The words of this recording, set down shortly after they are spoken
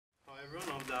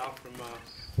everyone, I'm Dale from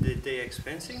the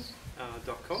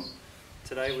dxfencing.com.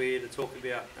 Today we're here to talk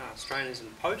about strainers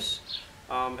and posts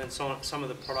and some of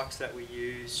the products that we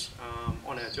use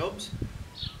on our jobs.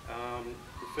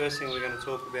 The first thing we're going to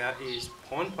talk about is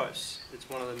pine posts. It's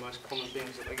one of the most common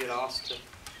things that I get asked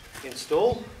to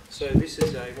install. So this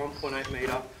is a 1.8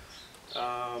 metre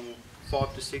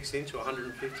 5 to 6 inch or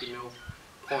 150 mil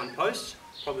pine post,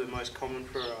 probably the most common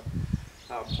for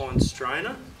a pine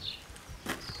strainer.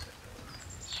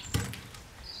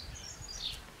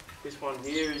 This one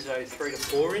here is a 3 to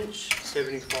 4 inch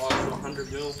 75 to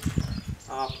 100 mil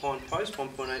pine post,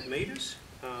 1.8 metres.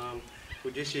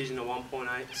 We're just using a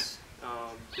 1.8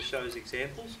 to show as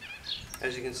examples.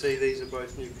 As you can see, these are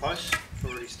both new posts,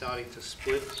 already starting to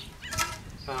split.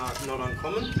 Not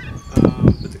uncommon,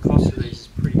 but the cost of these is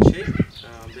pretty cheap.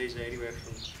 These are anywhere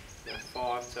from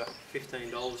 $5 to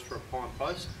 $15 for a pine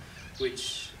post,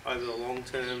 which over the long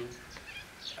term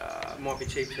might be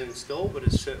cheap to install, but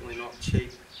it's certainly not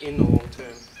cheap in the long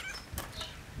term.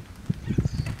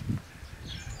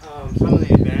 Some of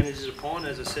the advantages of pine,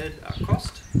 as I said, are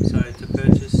cost. So to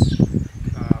purchase,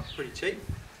 pretty cheap.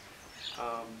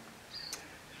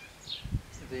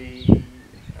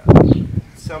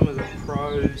 Some of the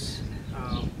pros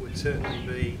would certainly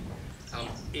be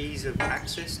ease of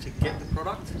access to get the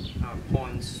product.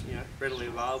 Pine's readily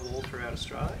available all throughout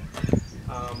Australia.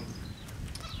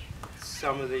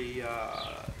 Some of the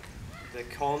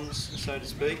cons, so to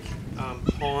speak,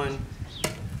 pine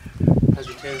has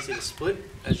a tendency to split,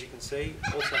 as you can see.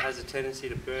 Also has a tendency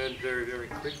to burn very, very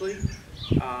quickly.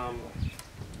 And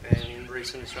in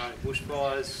recent Australian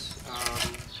bushfires,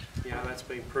 that's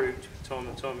been proved time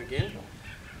and time again.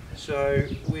 So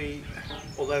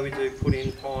although we do put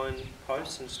in pine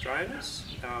posts and strainers,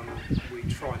 we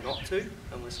try not to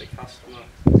unless a customer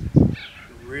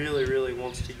really, really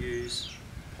wants to use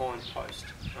pine post,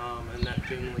 and that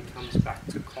generally comes back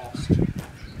to cost.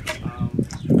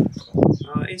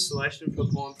 Installation for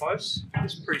pine posts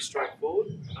is pretty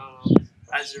straightforward.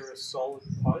 As they're a solid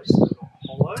post, they're not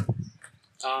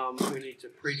hollow. We need to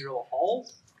pre-drill a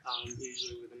hole,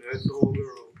 usually with an earth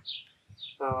auger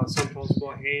or sometimes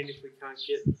by hand if we can't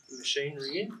get the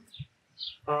machinery in.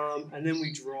 And then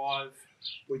we drive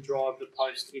the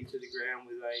post into the ground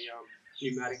with a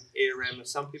pneumatic air rammer.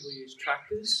 Some people use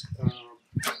tractors.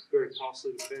 Very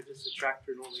costly to purchase a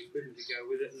tractor and all the equipment to go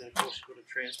with it, and then of course you've got to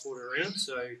transport it around.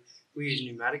 So we use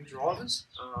pneumatic drivers,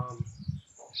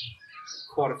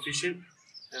 quite efficient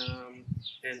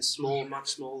and small, much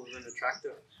smaller than a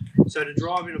tractor. So to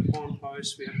drive in a pine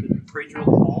post, we have to pre-drill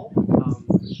the hole,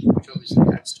 which obviously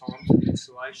adds time to the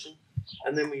installation.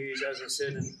 And then we use, as I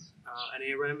said, an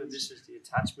air rammer. This is the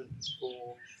attachment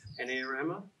for an air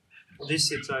rammer. This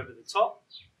sits over the top.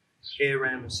 Air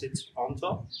rammer sits on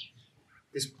top.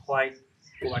 This plate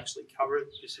will actually cover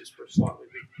it. This is for a slightly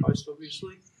big post,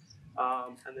 obviously.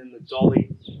 And then the dolly,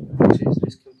 which is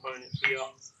this component here,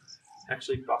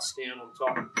 actually busts down on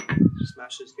top,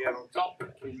 smashes down on top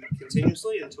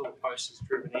continuously until the post is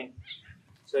driven in.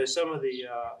 So some of the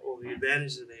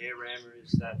advantages of the air rammer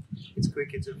is that it's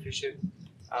quick, it's efficient,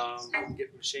 we can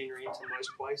get machinery into most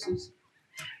places.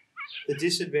 The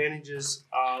disadvantages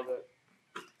are that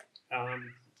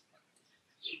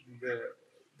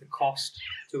the cost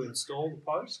to install the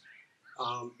post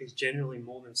is generally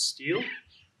more than steel,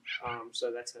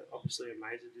 so that's obviously a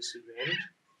major disadvantage.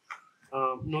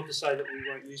 Not to say that we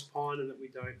won't use pine and that we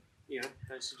don't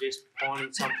suggest pine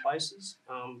in some places.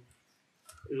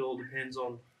 It all depends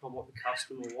on what the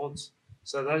customer wants.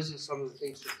 So those are some of the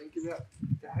things to think about.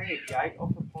 To hang a gate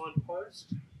off a pine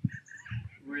post,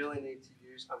 you really need to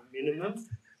use a minimum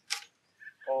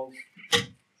of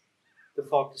the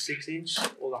 5 to 6 inch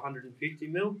or the 150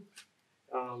 mil,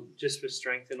 just for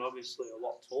strength, and obviously a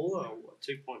lot taller.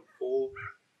 2.4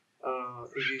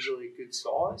 is usually a good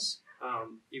size.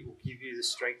 It will give you the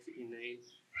strength that you need.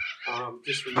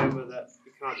 Just remember that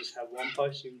you can't just have one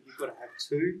post, you've got to have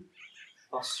two,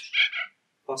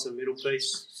 plus a middle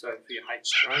piece, so for your H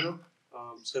strainer.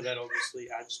 So that obviously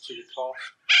adds to the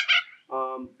cost.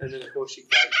 And then of course your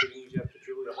gate fittings, you have to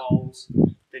drill your holes,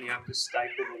 then you have to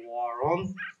staple the wire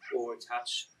on or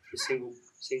attach the single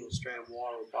strand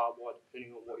wire or barbed wire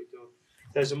depending on what you're doing.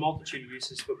 There's a multitude of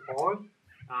uses for pine,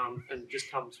 and it just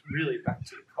comes really back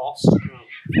to the cost.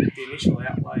 The initial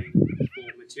outlay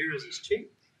for materials is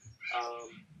cheap,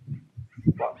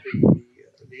 but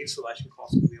the installation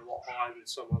cost can be a lot higher than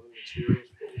some other materials,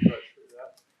 but we'll go through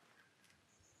that.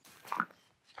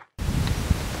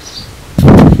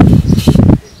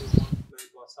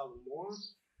 Made by Southern Moira.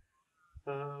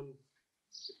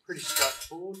 It's pretty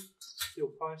straightforward.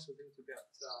 Steel post, I think it's about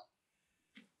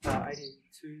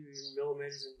 82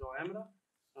 millimeters in diameter,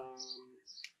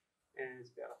 and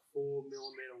it's about a 4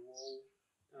 millimeter wall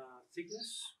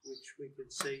thickness, which we can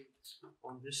see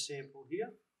on this sample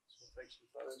here. So I'll take some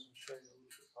photos and show you a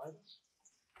little bit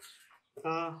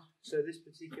later. So this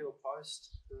particular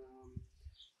post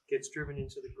gets driven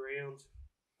into the ground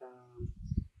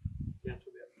down to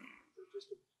about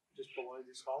just below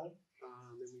this hole.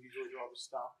 Then we usually drive a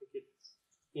star picket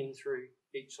in through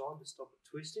each side to stop it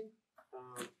twisting.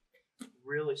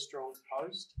 Really strong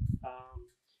post.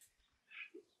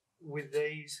 With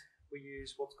these, we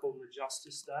use what's called an adjuster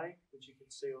stay, which you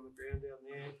can see on the ground down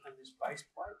there, and this base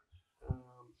plate.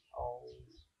 I'll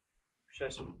show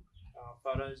some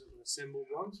photos of an assembled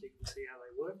one so you can see how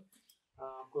they work.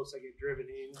 Of course, they get driven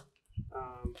in.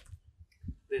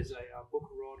 There's a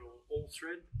booker rod or all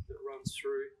thread that runs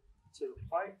through to the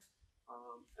plate,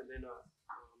 and then a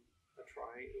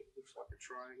triangle, looks like a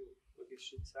triangle, I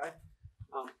guess you'd say.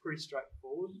 Pretty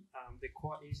straightforward. They're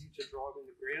quite easy to drive in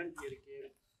the ground. Yet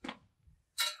again,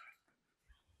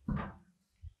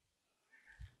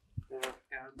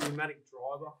 our pneumatic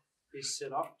driver is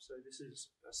set up. So this is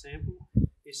a sample.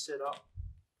 Is set up.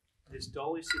 This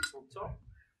dolly sits on top.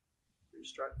 Pretty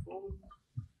straightforward.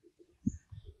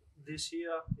 This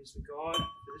here is the guide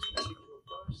for this particular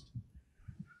post.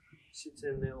 Sits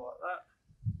in there like that,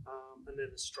 and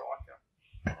then the striker.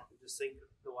 Just think of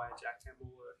the way a jackhammer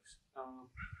works.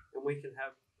 And we can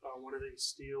have one of these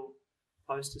steel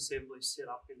post assemblies set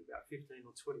up in about 15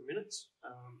 or 20 minutes,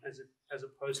 as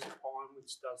opposed to pine,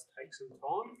 which does take some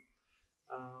time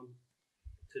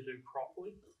to do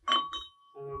properly.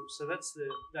 So that's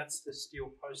the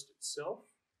steel post itself.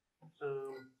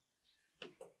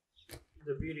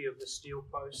 The beauty of the steel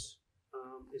posts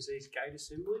is these gate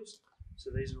assemblies. So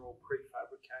these are all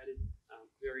prefabricated,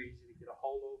 very easy to get a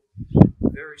hold of,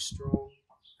 very strong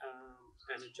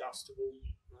and adjustable.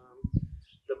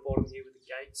 The bottom here where the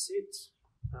gate sits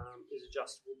is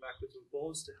adjustable backwards and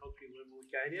forwards to help you level the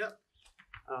gate out.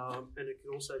 And it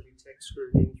can also be tech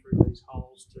screwed in through these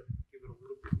holes to give it a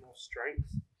little bit more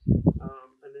strength.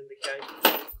 And then the gate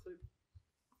clip,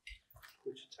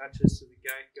 which attaches to the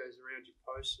gate, goes around your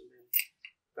post and then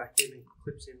back in and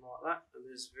clips in like that. And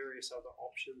there's various other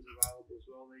options available as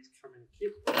well. These come in a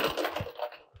kit.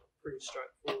 Pretty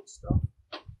straightforward stuff.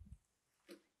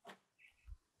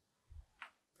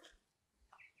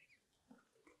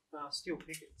 Steel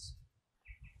pickets.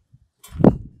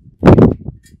 Now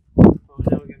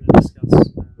we're going to discuss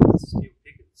steel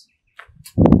pickets.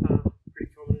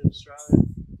 Pretty common in Australia.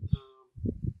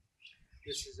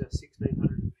 This is a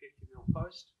 1650mm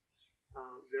post.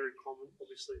 Very common,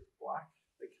 obviously it's black.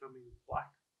 They come in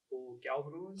black or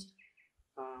galvanised.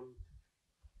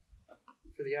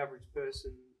 For the average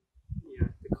person,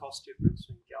 the cost difference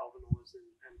between galvanised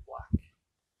and black,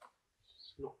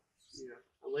 not,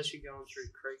 unless you're going through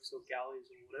creeks or gullies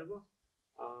or whatever,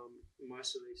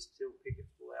 most of these steel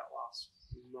pickets will outlast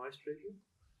most people.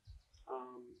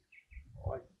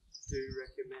 I do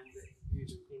recommend that you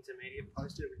use an intermediate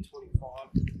post every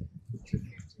 25 to 50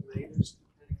 metres,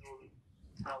 depending on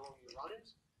how long your run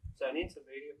is. So an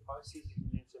intermediate post is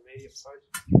an intermediate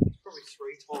post. It's probably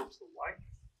 3 times the weight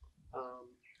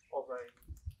of a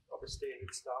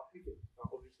standard star picket.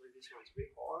 Obviously, this one's a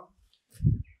bit higher.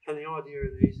 And the idea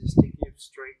of these is to give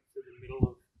strength to the middle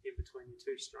of in between the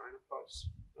two strainer posts.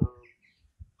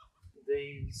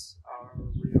 These are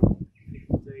around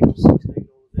 $15 or $16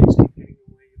 each, depending on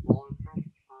where you're buying from.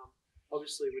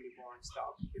 Obviously, when you're buying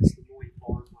star pickets, the more you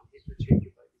buy one hit, the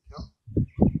cheaper they become.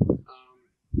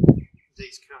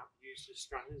 These can't be used as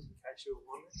strainers, in case you were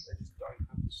wondering. They just don't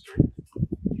have the strength.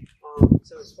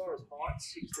 So as far as height,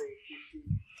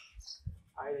 1650,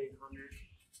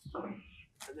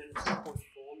 1800, and then a 2.4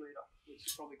 metre, which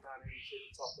you probably can't even see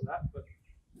the top of that, but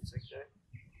it's okay.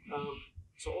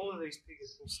 So all of these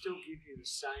pickets will still give you the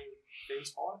same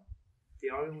fence height.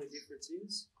 The only difference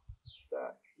is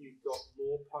that you've got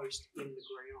more post in the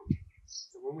ground.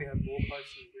 So when we have more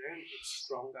post in the ground, it's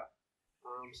stronger.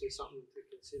 So something to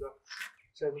consider.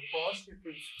 So the price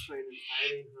difference between an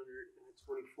 1800 and a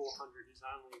 2400 is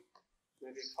only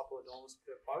maybe a couple of dollars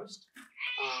per post.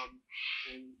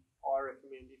 And I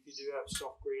recommend, if you do have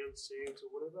soft ground sands or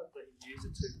whatever, that you use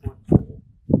a 2.4.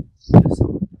 Just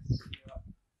something to consider.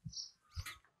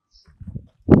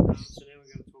 So now we're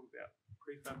going to talk about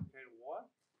prefabricated wire,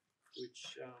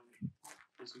 which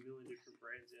there's a million different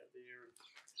brands out there.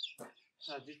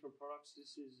 Different products.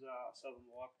 This is Southern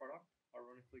Wire product,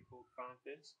 ironically called Farm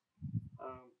Fence.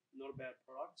 Not a bad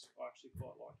product. I actually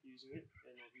quite like using it,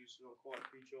 and I've used it on quite a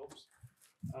few jobs.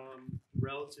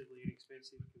 Relatively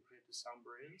inexpensive compared to some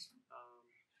brands.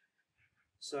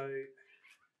 So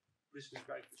This is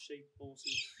great for sheep,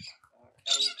 horses,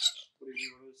 cattle, whatever you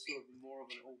want. It's sort of more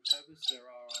of an all-purpose. There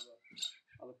are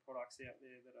other products out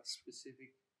there that are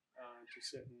specific to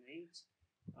certain needs.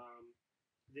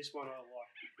 This one I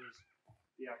like because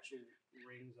the actual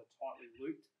rings are tightly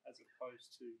looped as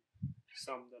opposed to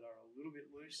some that are a little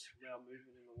bit loose, now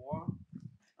movement in the wire.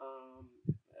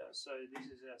 So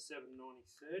this is our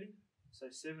 790/30,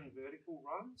 so 7 vertical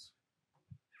runs,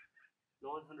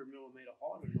 900 millimetre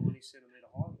height and 90 centimetre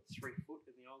height, or 3 foot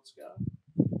in the old scale,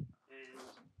 and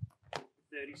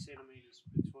 30 centimetres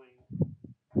between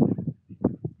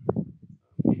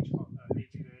each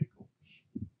vertical.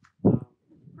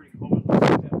 Pretty common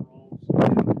about rolls.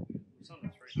 It's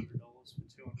under $300 for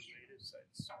 200 metres, so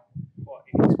it's quite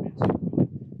inexpensive.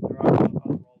 Really. There are other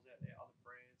rolls out there, other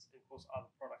brands, and of course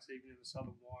other products, even in the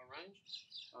Southern Wire range.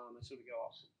 They sort of go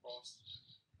up in price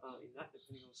in that,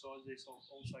 depending on the size. These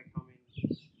also come in,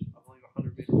 I believe, a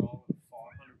 100-metre roll and a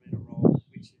 500-metre roll,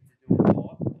 which if you're doing a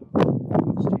lot,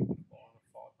 it's cheaper to buy on a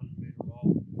 500-metre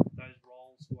roll. Those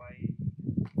rolls weigh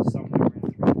somewhere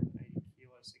around 380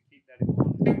 kilos, so keep that in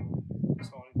mind if you're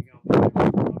deciding to go and buy a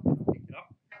product and pick it up.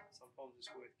 Sometimes it's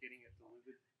worth getting it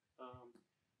delivered.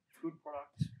 Good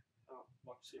product,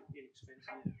 like I said,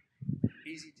 inexpensive,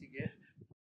 easy to get.